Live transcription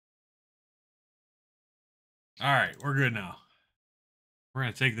All right, we're good now. We're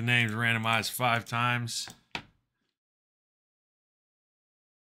going to take the names randomized 5 times. We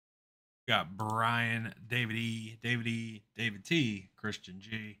got Brian, David E, David T, Christian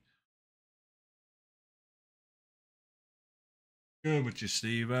G. Good with you,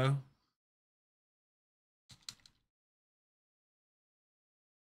 Steve O.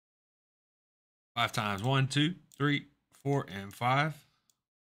 Five times. 1, 2, 3, 4, and 5.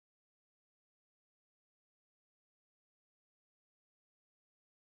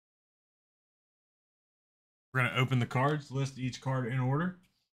 We're going to open the cards, list each card in order.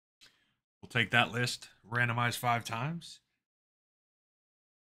 We'll take that list, randomize 5 times,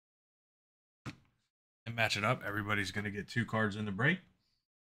 and match it up. Everybody's going to get 2 cards in the break.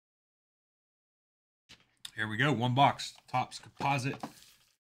 Here we go. 1 box. Topps Composite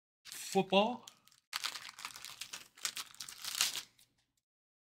Football.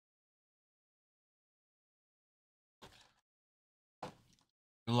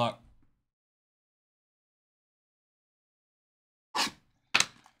 Good luck.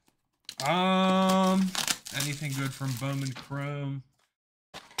 Anything good from Bowman Chrome?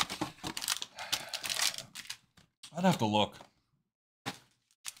 I'd have to look.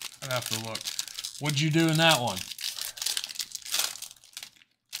 What'd you do in that one?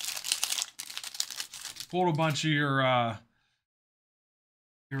 Pulled a bunch of your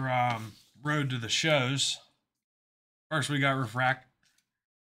road to the shows. First, we got Refract,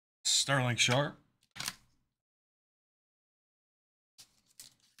 Sterling Sharp.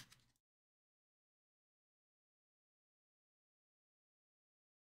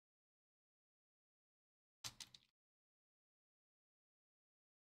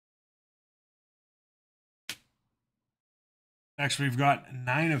 Next, we've got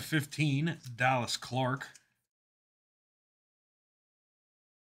 9 of 15, Dallas Clark.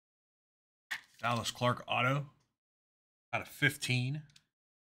 Dallas Clark auto out of 15.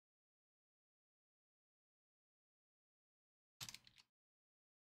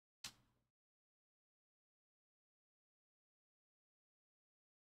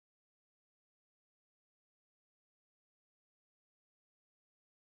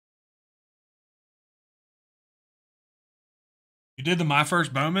 You did the My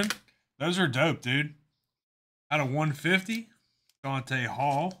First Bowman? Those are dope, dude. Out of 150, Dante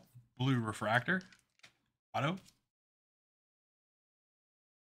Hall, blue refractor, auto.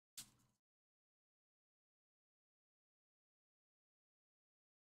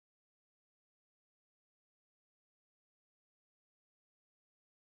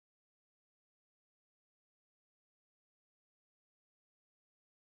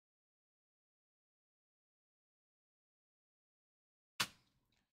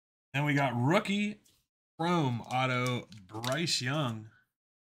 Then we got rookie Chrome auto Bryce Young.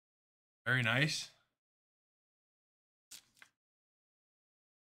 Very nice.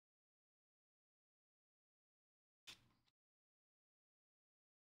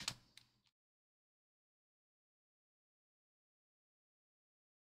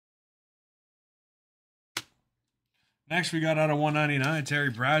 Next, we got out of 199, Terry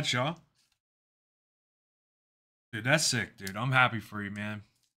Bradshaw. Dude, that's sick, dude. I'm happy for you, man.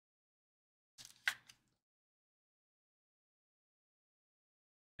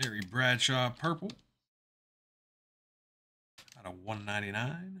 Terry Bradshaw, purple. Out of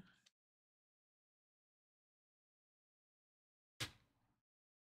 199.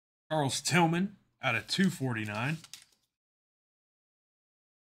 Charles Tillman, out of 249.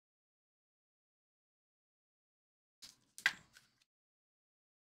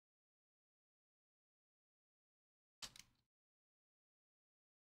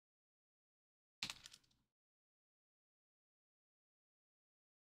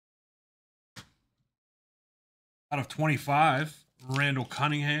 Out of 25, Randall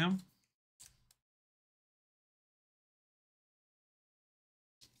Cunningham.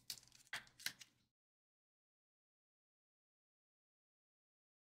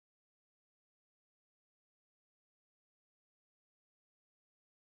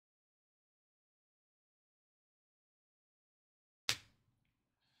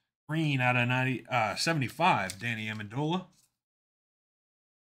 Green out of 75, Danny Amendola.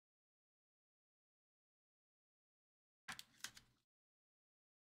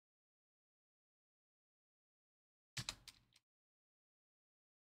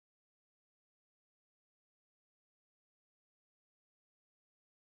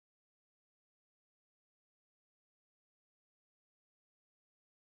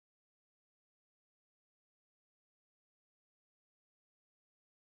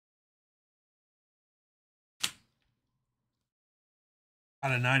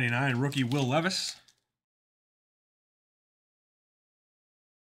 Out of 99, rookie Will Levis.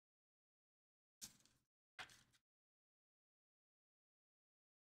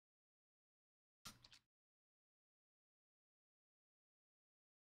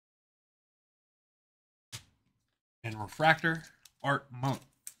 And refractor, Art Monk.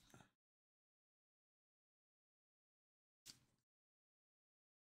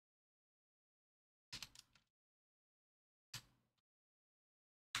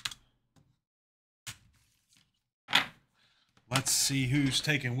 Let's see who's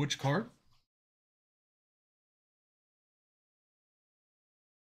taking which card.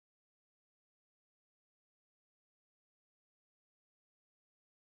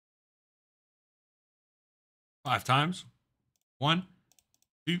 Five times. 1,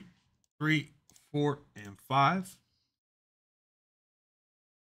 2, 3, 4, and 5.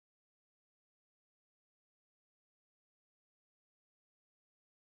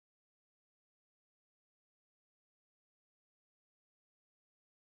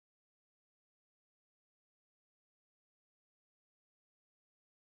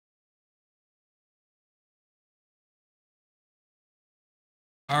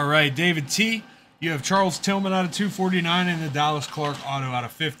 All right, David T. You have Charles Tillman out of 249 and the Dallas Clark auto out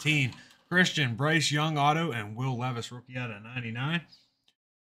of 15. Christian, Bryce Young auto and Will Levis rookie out of 99.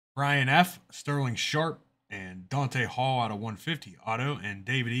 Brian F. Sterling Sharp and Dante Hall out of 150 auto. And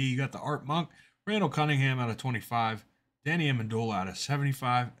David E. You got the Art Monk, Randall Cunningham out of 25. Danny Amendola out of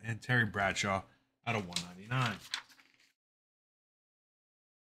 75. And Terry Bradshaw out of 199.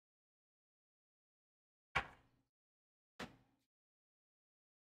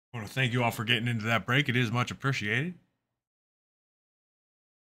 I want to thank you all for getting into that break. It is much appreciated.